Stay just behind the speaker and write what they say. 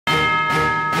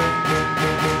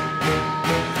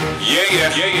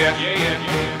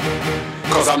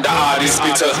Cause I'm the hardest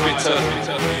spitter.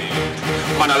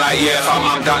 Man, I like, yeah,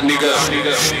 I'm that nigga.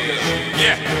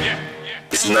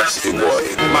 It's nasty, boy.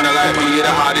 Man, I like me, the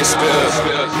hardest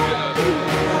spitter.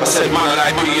 I said, man, I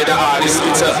like me, the hardest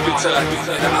spitter. Man,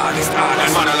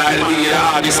 I like me, the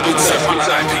hardest spitter. Man, I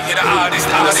like me, the hardest.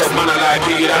 I said, man, I like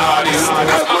me, the hardest. Man,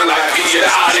 I like me, the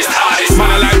hardest.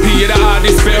 Man, I like me, the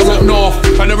hardest spitter up north,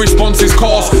 and the response is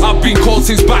coarse. I've been called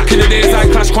since back in the days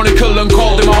like Clash Chronicle and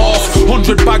called him a horse.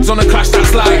 100 bags on a clash,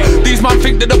 that's like these man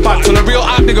think that the bad till a real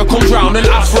hard nigga comes round and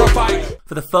asks for a fight.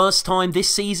 For the first time this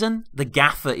season, the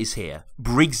gaffer is here.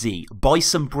 Briggzy,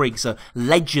 Bison Briggz, a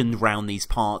legend round these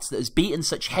parts that has beaten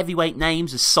such heavyweight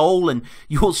names as Soul and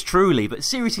yours truly. But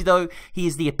seriously though, he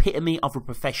is the epitome of a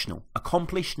professional,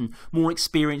 accomplished and more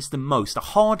experienced than most. A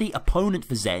hardy opponent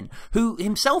for Zen, who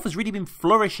himself has really been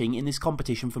flourishing in this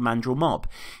competition for Mandrill Mob.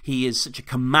 He is such a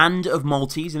command of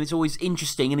Maltese and it's always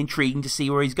interesting and intriguing to see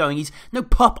where he's going. He's no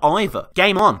pup either.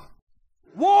 Game on.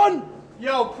 One!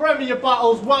 Yo, Premier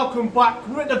Battles, welcome back.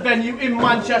 We're at the venue in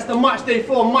Manchester, match day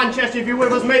 4, Manchester. If you're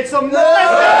with us, make some noise.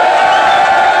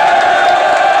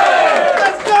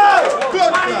 Let's go!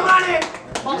 Good man.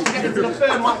 Let's get into the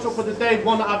third matchup of the day,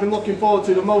 one that I've been looking forward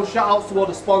to the most. Shout outs to all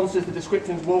the sponsors, the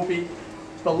descriptions will be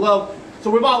below. So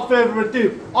without further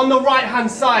ado, on the right hand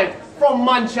side, from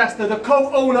Manchester, the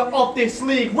co-owner of this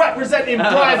league, representing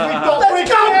Briggz, we've got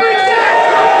Briggz!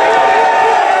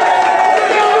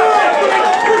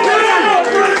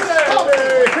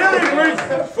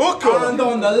 And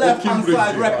on the left hand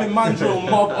side, repping Mandrill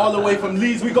Mob all the way from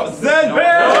Leeds, we got Zen.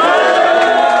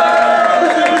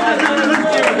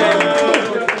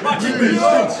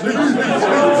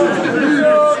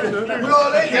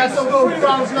 Yeah, so go 3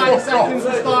 rounds, 90 seconds,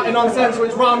 we're starting on Zen, so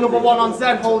it's round number 1 on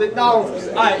Zen, hold it down.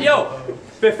 Alright, yo,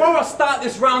 before I start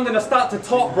this round and I start to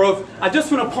talk, bruv, I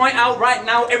just want to point out right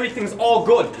now everything's all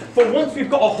good. For once we've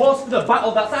got a horse to the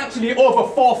battle that's actually over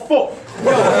 4 foot.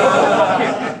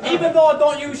 Even though I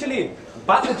don't usually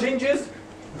battle gingers,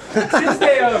 since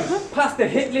they passed the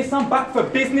hit list, I'm back for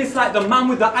business like the man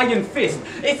with the iron fist.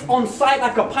 It's on site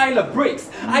like a pile of bricks.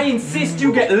 I insist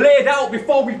you get laid out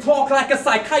before we talk like a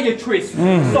psychiatrist.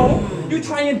 So, you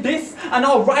try and diss, and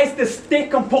I'll rise the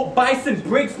stick and put Bison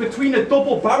Briggz between a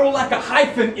double barrel like a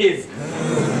hyphen is.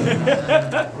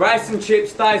 Rice and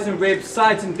chips, thighs and ribs,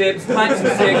 sides and dips, pints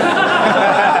and cigs.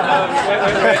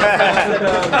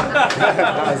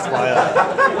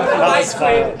 Fights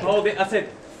with, hold it, I said,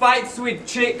 fights with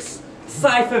chicks,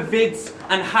 cypher vids,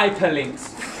 and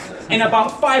hyperlinks. In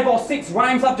about 5 or 6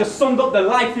 rhymes, I've just summed up the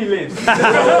life he lives. But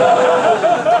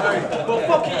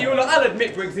fuck it, you know, I'll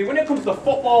admit, Briggsy, when it comes to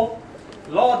football,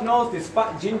 Lord knows this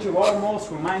fat ginger almost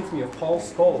reminds me of Paul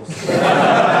Scholes.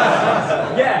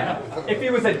 Yeah, if he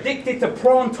was addicted to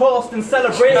prawn toast and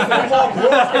celebrating the pork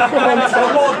roast,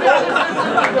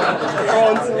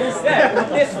 yeah,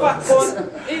 this fat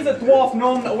cunt, he's a dwarf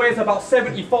gnome that weighs about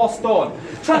 74 stone.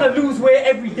 Trying to lose weight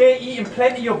every day, eating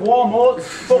plenty of warm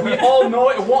oats, but we all know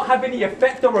it won't have any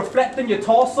effect or reflect on your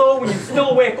torso when you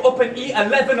still wake up and eat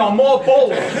 11 or more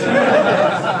bowls.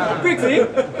 Briggsy,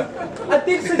 I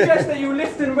did suggest that you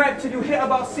lift and rep till you hit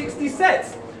about 60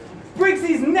 sets.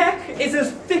 Briggsy's neck is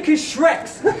as thick as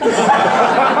Shrek's.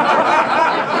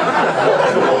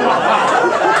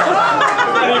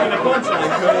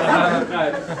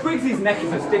 Briggsy's neck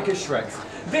is as thick as Shrek's.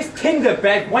 This Tinder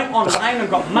bed went online and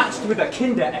got matched with a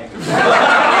Kinder egg.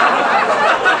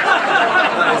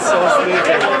 That's so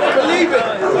stupid. Believe it.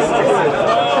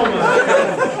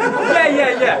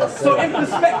 Yeah. So in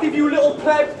perspective, you little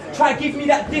pleb, try to give me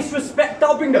that disrespect,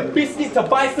 I'll bring the biscuit to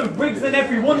Bison Briggz and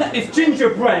everyone that is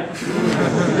gingerbread.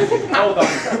 Hold on,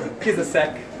 here's a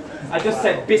sec. I just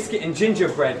said biscuit and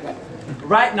gingerbread.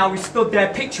 Right now we stood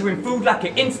there picturing food like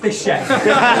an Insta-chef.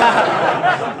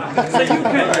 So you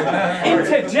can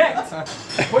interject,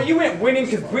 but you ain't winning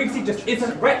because Briggsy just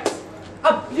isn't wrecked.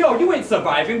 Yo, you ain't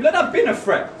surviving, blood, I've been a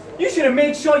threat. You should have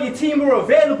made sure your team were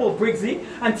available, Briggsy,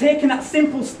 and taken that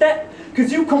simple step,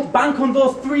 because you can't bank on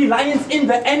those 3 lions in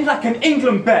the end like an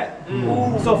England bet.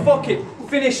 So fuck it,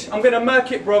 finish, I'm gonna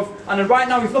murk it, bruv. And then right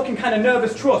now he's looking kind of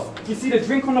nervous, trust. You see the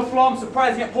drink on the floor, I'm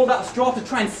surprised he ain't pulled out a straw to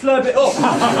try and slurp it up.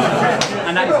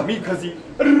 And that is me, because he...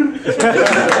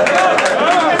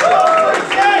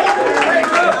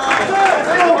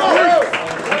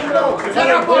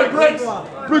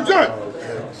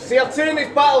 See, I've turned this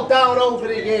battle down over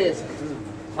the years.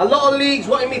 A lot of leagues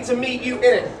wanted me to meet you in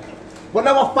it. But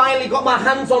now I finally got my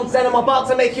hands on Zen, I'm about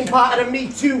to make him part of the Me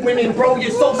Too women, bro.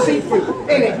 You're so see-through,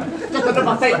 innit? Just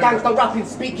another fake gangster rapping,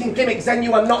 speaking gimmick. Zen,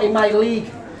 you are not in my league.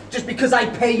 Just because I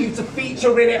pay you to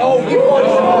feature in it. Oh, you want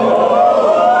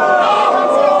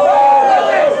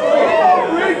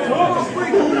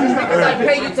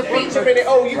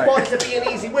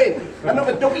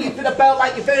W for the belt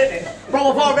like you've earned it.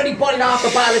 Bro, I've already bodied half the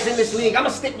ballers in this league. I'ma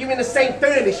stick you in the same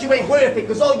furnace. You ain't worth it,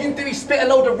 because all you do is spit a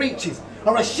load of reaches.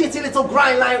 Or a shitty little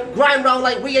grind round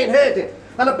like we ain't heard it.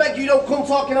 And I beg you don't come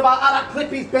talking about how that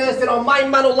clip is bursting on my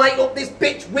man will light up this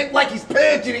bitch whip like he's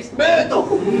purging, it's murder.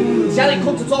 See, I didn't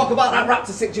come to talk about that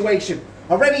Raptor situation,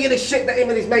 or any of the shit that him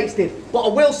and his mates did. But I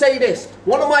will say this,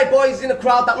 one of my boys is in the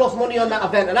crowd that lost money on that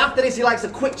event, and after this he likes a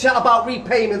quick chat about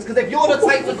repayments, because if you're the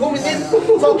type to come in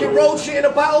talking road shit in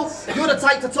a battle, you're the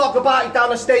type to talk about it down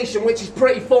the station, which is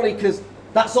pretty funny, because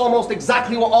that's almost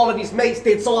exactly what all of his mates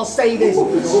did, so I'll say this.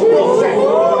 There's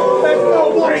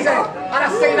no blood there. And I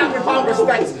say that without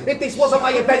respect. If this wasn't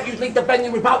my event, you'd leave the venue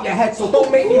without your head, so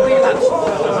don't make me relapse.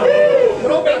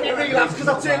 Don't make me relapse, because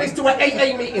I'll turn this to an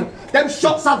 8A meeting. Them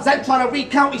shots I've Zen trying to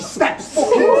recount his steps,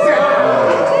 fucking Zen.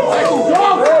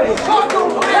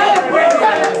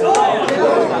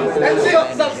 Them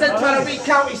shots I've Zen trying to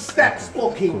recount his steps,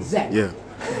 fucking Zen. Yeah.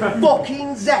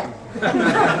 Fucking Zen.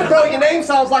 Bro, your name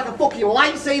sounds like a fucking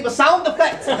lightsaber sound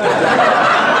effect.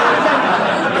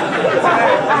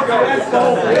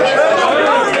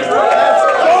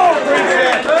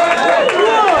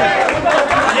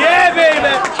 Yeah,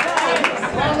 baby.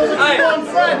 Hey,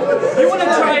 you want to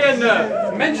try and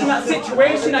mention that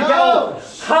situation and get all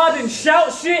hard and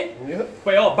shout shit?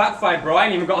 But it all backfired, bro. I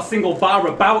ain't even got a single bar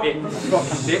about it.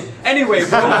 Fucking shit. Anyway,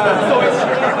 bro, so it's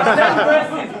Zen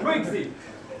versus Briggsy,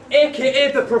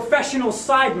 aka the professional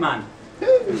sideman.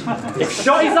 If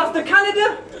Shotty's after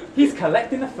Canada, he's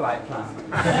collecting a flight plan.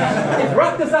 If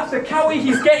Raptor's after Cowie,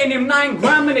 he's getting him 9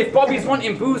 grand, and if Bobby's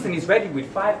wanting booze, then he's ready with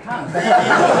 5 cans.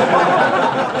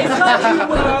 It's like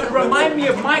you remind me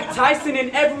of Mike Tyson in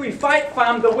every fight,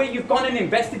 fam, the way you've gone and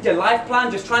invested your life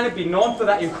plan just trying to be known for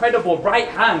that incredible right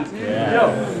hand. Yeah. You know,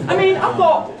 I mean, I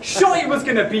thought Shotty was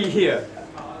going to be here.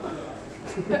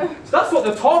 That's what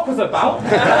the talk was about.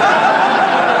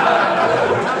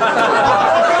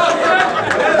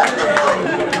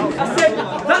 I said,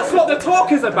 that's what the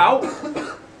talk is about.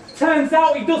 Turns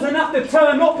out he doesn't have to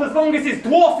turn up as long as his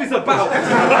dwarf is about.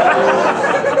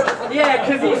 Yeah,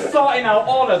 because he's sorting out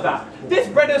all of that. This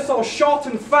brother's so short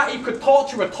and fat he could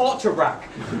torture a torture rack.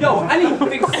 Yo, and he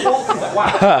thinks sports is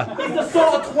whack. He's the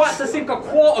sort of twat to think a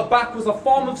quarterback was a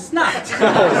form of snack. This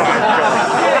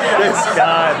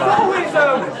guy, man.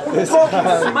 Always talking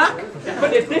smack,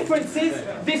 but the difference is,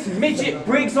 this midget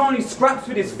Briggs only scraps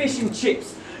with his fish and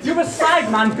chips. You're a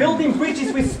sideman building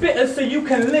bridges with spitters so you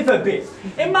can live a bit.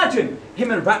 Imagine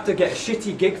him and Raptor get a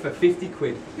shitty gig for 50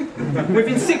 quid.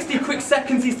 Within 60 quick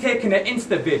seconds he's taken an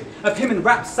Insta-vid of him and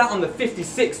Rap sat on the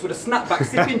 56 with a snapback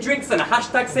sipping drinks and a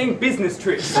hashtag saying business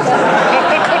trips. Yo,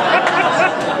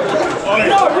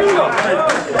 this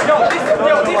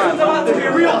one's about to be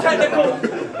real technical.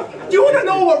 Do you want to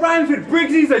know what rhymes with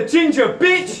Briggsy's a ginger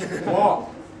bitch? What?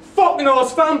 Fuck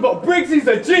knows fam, but Briggsy's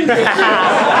a ginger bitch.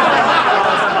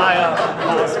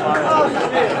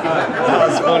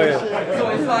 That's funny. So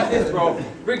it's like this, bro.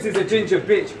 Briggs is a ginger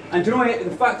bitch. And do you know what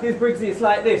the fact is, Briggsy, it's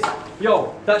like this.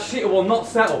 Yo, that shit will not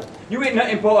settle. You ain't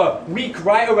nothing but a weak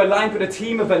writer aligned with a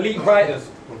team of elite writers.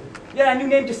 Yeah, and you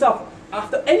named yourself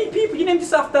after any people. You named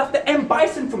yourself after M.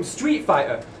 Bison from Street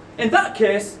Fighter. In that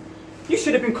case, you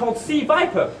should have been called C.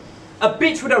 Viper. A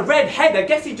bitch with a red head, I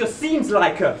guess he just seems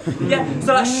like her. Yeah,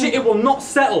 so that shit, it will not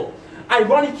settle.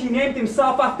 Ironic, he named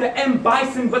himself after M.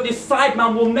 Bison, but this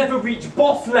sideman will never reach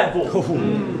boss level.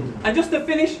 And just to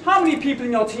finish, how many people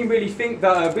in your team really think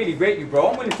that really rate you, bro?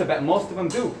 I'm willing to bet most of them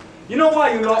do. You know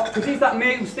why, you lot? Because he's that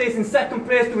mate who stays in second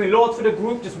place doing loads for the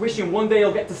group, just wishing one day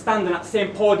he'll get to stand on that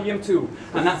same podium too.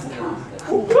 And that's time.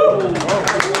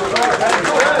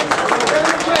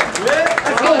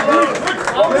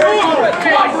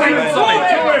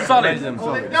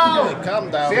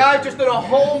 Calm down. See, I've just done a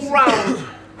whole round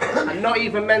and not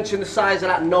even mentioned the size of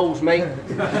that nose, mate.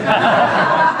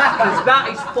 Because that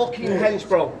is fucking hench,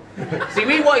 bro. See,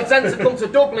 we wanted Zen to come to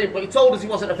Dublin, but he told us he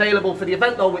wasn't available for the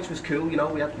event though, which was cool, you know,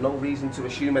 we had no reason to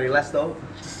assume any less though.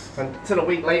 Until a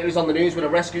week later he's on the news with a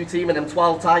rescue team and them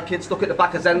 12 Thai kids stuck at the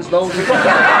back of Zen's nose.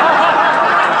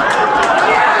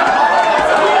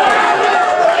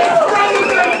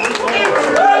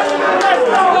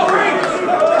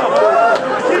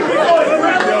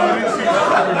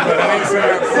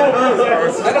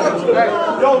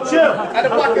 Yo, chill. And the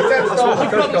black of Zen's nose,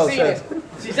 you've probably seen it.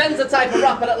 See, Zen's the type of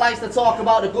rapper that likes to talk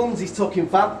about the guns he's tucking,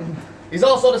 fam. He's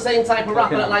also the same type of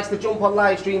rapper that likes to jump on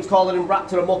live streams calling him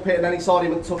Raptor a Muppet and then he saw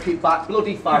him and took it back.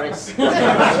 Bloody Farris.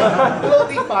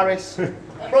 Bloody Farris.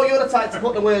 Bro, you're the type to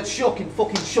put the word shook in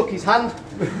fucking shook his hand.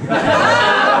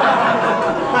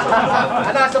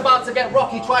 And as about to get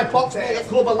Rocky, try box me at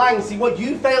Clubber Lang. See what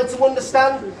you fail to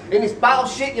understand? In this battle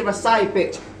shit, you're a side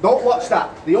bitch. Don't watch that.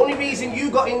 The only reason you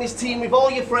got in this team with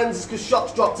all your friends is because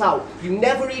Shots dropped out. You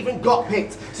never even got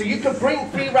picked. So you can bring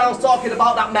 3 rounds talking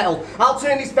about that metal. I'll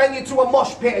turn this venue to a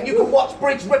mosh pit and you can watch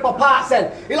Briggz rip apart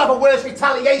then. He'll have a worse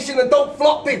retaliation than Don't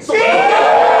Flop did. So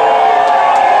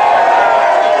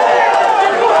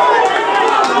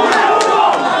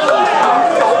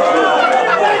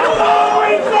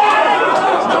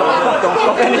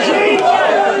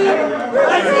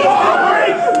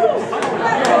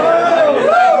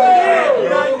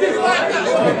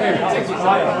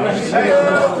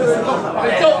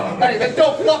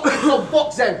Don't flop with some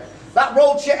fucks then. That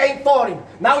road shit ain't for him.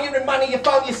 Now you're in money, you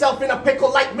found yourself in a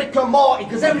pickle like Rick and Morty.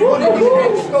 Cause everyone in this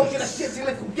bitch knows you're a shitty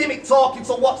little gimmick talking,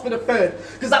 so watch for the third.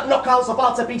 Cause that knockout's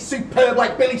about to be superb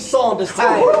like Billy Saunders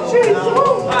time. Let's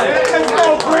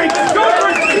go, Briggz! Let's go,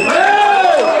 Briggz!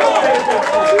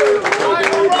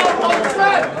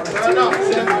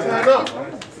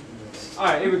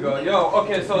 Alright, here we go. Yo,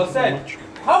 okay, so I said,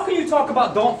 how can you talk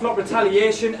about Don't Flop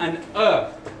retaliation and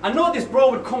I know this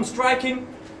bro would come striking,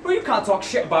 but you can't talk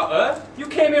shit about You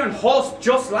came here and horsed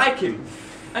just like him.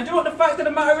 And do you know what the fact of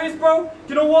the matter is, bro?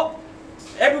 You know what?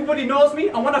 Everybody knows me,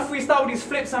 and when I freestyle with these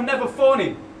flips, I'm never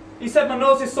phony. He said my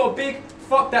nose is so big,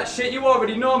 fuck that shit, you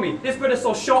already know me. This brother's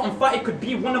so short and fat, he could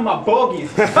be one of my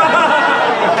bogies. That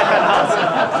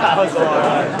was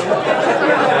alright.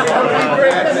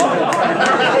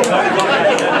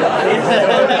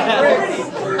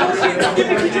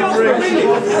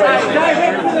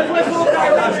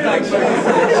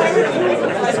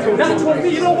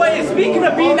 You know what? Speaking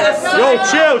of being a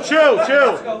side. Yo, chill.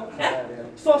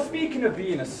 So speaking of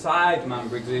being a side man,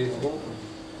 Briggz,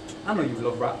 I know you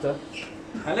love Raptor.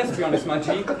 And let's be honest, man,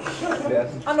 G.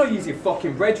 I know you's your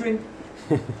fucking brethren.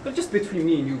 But just between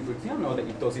me and you, Briggz, I know that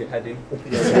he does your head in.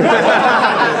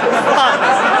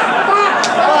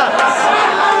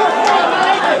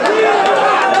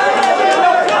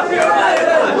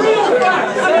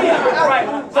 Right,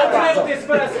 so title this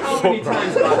first how many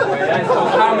times, by the way?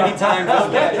 How many times?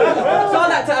 Okay. So I'd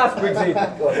like to ask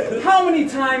Briggz, how many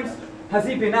times has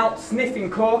he been out sniffing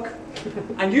coke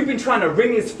and you've been trying to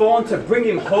ring his phone to bring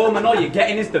him home and all you're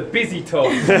getting is the busy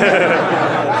tone?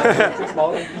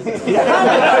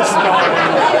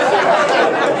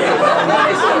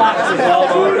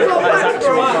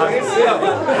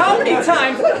 How many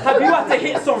times have you had to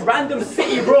hit some random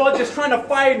city road just trying to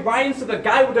find Ryan so the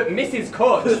guy wouldn't miss his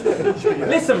coach?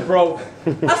 Listen, bro,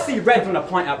 I see red when I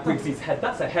point at Briggz' head.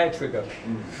 That's a hair trigger.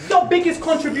 Your biggest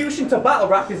contribution to battle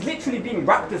rap is literally being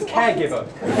Raptor's caregiver.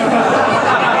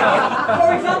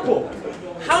 For example,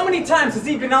 how many times has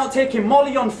he been out taking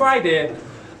Molly on Friday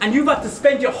and you've had to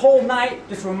spend your whole night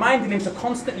just reminding him to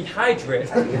constantly hydrate?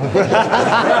 That's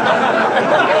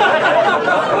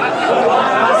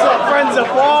what friends are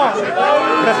for.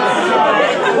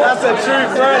 That's a true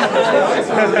friend.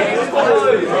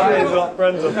 That is what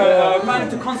friends are for. Remind him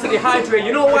to constantly hydrate.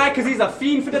 You know why? Because he's a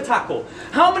fiend for the tackle.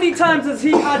 How many times has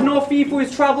he had no fee for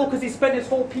his travel because he spent his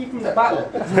whole pee from the battle?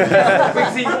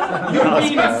 Briggz, you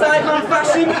being in sideman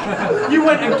fashion, you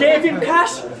went and gave him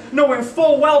cash, knowing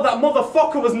full well that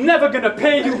motherfucker was never going to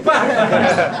pay you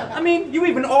back. I mean, you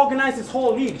even organised this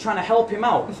whole league trying to help him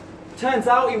out. Turns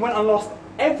out he went and lost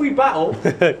every battle,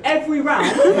 every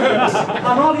round,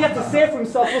 and all he had to say for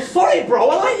himself was, sorry bro,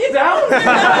 I let you down.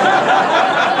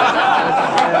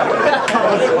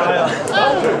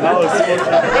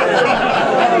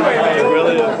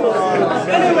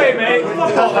 Anyway, mate,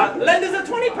 fuck all that. Lend us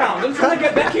a £20. I'm trying to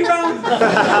get Becky round.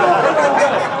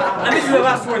 And this is the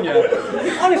last one,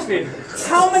 yeah. Honestly,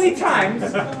 how many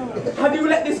times have you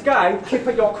let this guy kip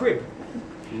at your crib?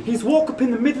 He's woke up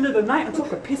in the middle of the night and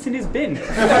took a piss in his bin.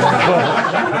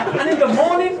 And in the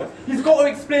morning, he's got to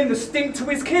explain the stink to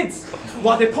his kids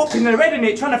while they're popping their head in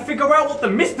it trying to figure out what the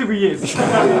mystery is.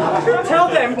 Tell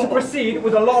them to proceed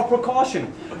with a lot of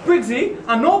precaution. Briggz,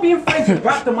 I know being friends with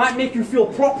Raptor might make you feel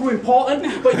proper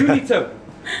important, but you need to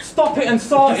stop it and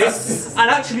sort it and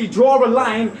actually draw a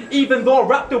line, even though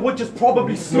Raptor would just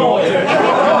probably snort it.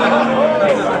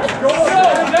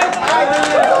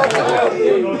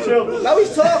 Now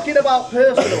he's talking about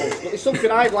personals, but it's something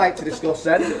I'd like to discuss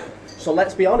then. So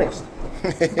let's be honest.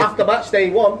 After match day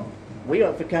 1, we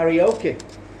went for karaoke.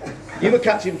 You were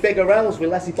catching bigger L's with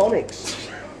Les Ebonics.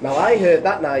 Now I heard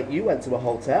that night you went to a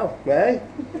hotel, eh?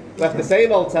 Left the same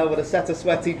hotel with a set of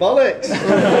sweaty bollocks.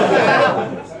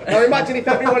 Now imagine if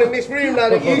everyone in this room now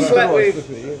that you slept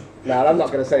with... Nah, I'm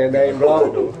not going to say a name,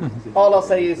 bro. All I'll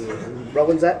say is,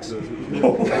 Rowan's ex.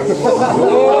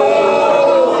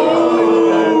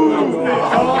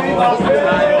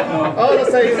 All I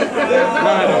say is...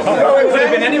 Could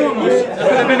have been anyone, Could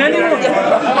have been anyone.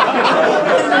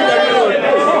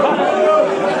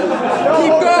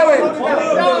 Keep going!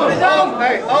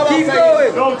 Hey, all Keep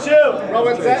going! Go chill!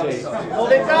 Rowan Zex,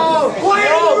 hold it down!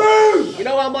 You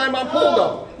know how my man pulled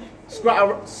up?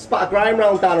 Spat a grime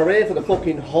round down her ear for the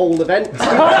fucking whole event.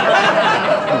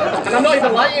 And I'm not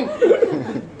even lying.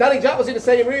 Danny Jack was in the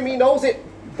same room, he knows it.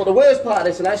 But the worst part of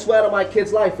this, and I swear on my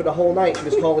kid's life for the whole night, she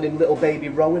was calling him little baby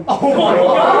Rowan. Oh!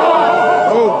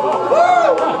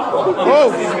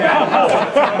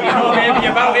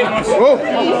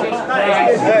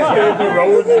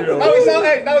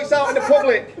 Now it's out in the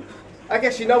public. I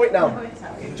guess you know it now.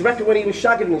 Do you reckon when he was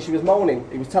shagging her and she was moaning,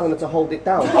 he was telling her to hold it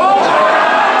down?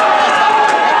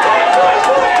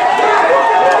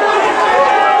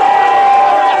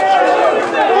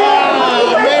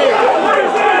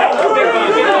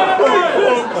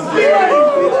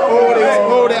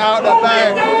 Hold it out the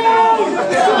bag.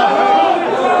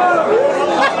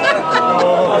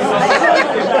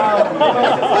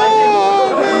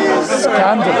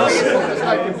 Scandalous.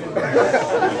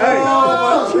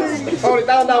 Hold it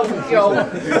down now, you know.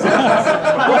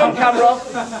 We're on camera,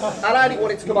 and I didn't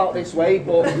want it to come out this way,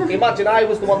 but imagine I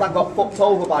was the one that got fucked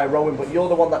over by Rowan, but you're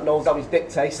the one that knows how his dick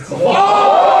tastes. Oh my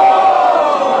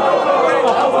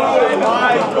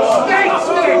God!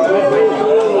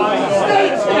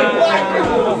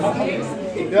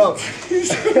 Yo.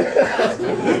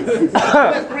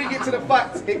 Let's bring it to the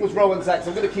fact it was Rowan Zex.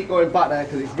 I'm going to keep going back there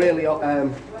because it's really,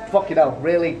 fucking hell,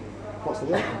 really, what's the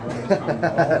word?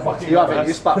 You have it,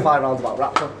 you spat 5 rounds about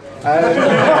Rapture. I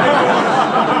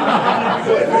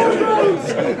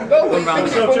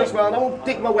won't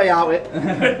dig my way out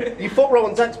it. You fuck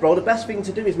Rowan Zex, bro, the best thing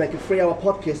to do is make a 3-hour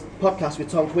podcast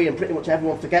with Tom Quee and pretty much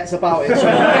everyone forgets about it.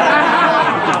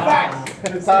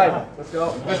 So, time. Let's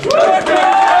go.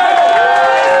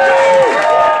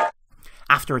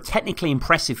 After a technically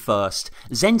impressive first,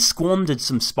 Zen squandered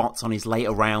some spots on his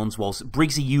later rounds whilst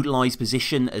Briggsy utilised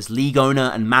position as league owner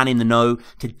and man in the know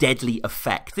to deadly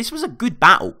effect. This was a good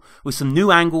battle with some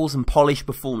new angles and polished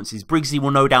performances. Briggsy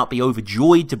will no doubt be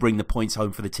overjoyed to bring the points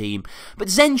home for the team, but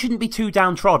Zen shouldn't be too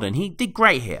downtrodden. He did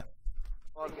great here.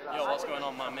 Yo, what's going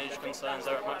on? My major concerns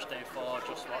are at match day 4,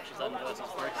 just watch Zen versus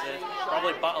Briggsy.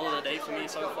 Probably battle of the day for me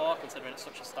so far, considering it's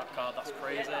such a stacked card, that's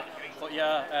crazy. But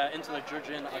yeah, into the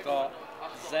judging, I got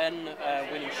Zen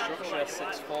winning structure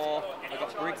 6-4, I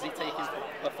got Briggsy taking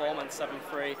performance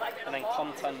 7-3, and then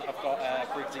content I've got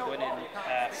Briggsy winning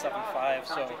 7-5,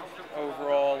 so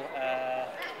overall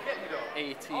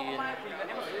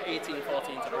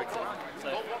 18-14 to Briggsy. So,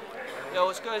 yo,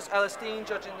 what's good? It's Ellis Dean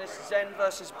judging this Zen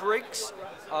versus Briggz.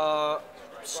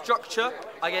 Structure,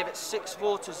 I gave it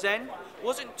 6-4 to Zen.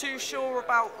 Wasn't too sure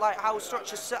about like how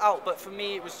structure's set out, but for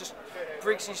me it was just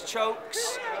Briggsy's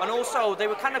chokes, and also they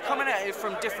were kind of coming at it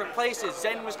from different places.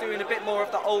 Zen was doing a bit more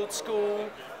of the old school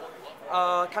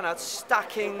kind of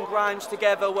stacking rhymes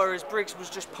together, whereas Briggz was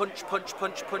just punch, punch,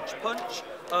 punch, punch, punch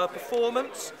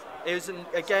performance. It was,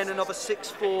 again, another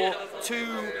 6-4 to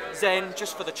Zen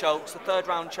just for the chokes, the 3rd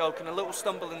round choke, and a little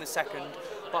stumble in the 2nd.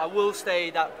 But I will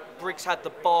say that Briggs had the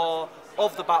bar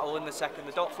of the battle in the 2nd,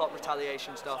 the dot flop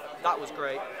retaliation stuff. That was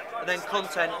great. And then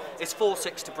content is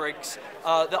 4-6 to Briggs.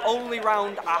 The only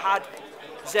round I had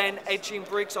Zen edging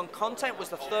Briggs on content was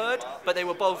the 3rd, but they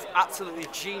were both absolutely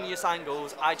genius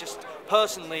angles. I just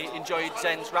personally enjoyed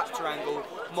Zen's Raptor angle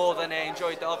more than I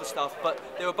enjoyed the other stuff, but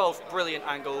they were both brilliant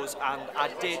angles, and I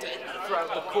did,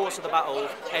 throughout the course of the battle,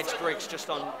 edge Briggs just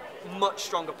on much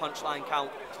stronger punchline count.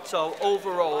 So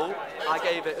overall, I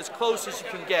gave it as close as you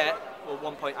can get, well,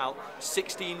 1 point out,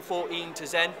 16-14 to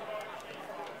Zen.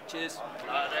 Cheers.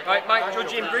 Right, Mike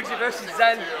judging Briggsy versus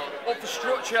Zen. Up for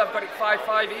structure, I've got it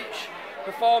 5-5 each.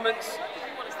 Performance,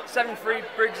 7-3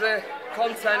 Briggsy.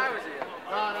 Content,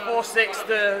 4-6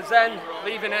 to Zen.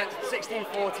 Leaving it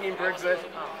 16-14 Briggsy.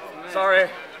 Sorry,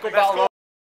 good battle.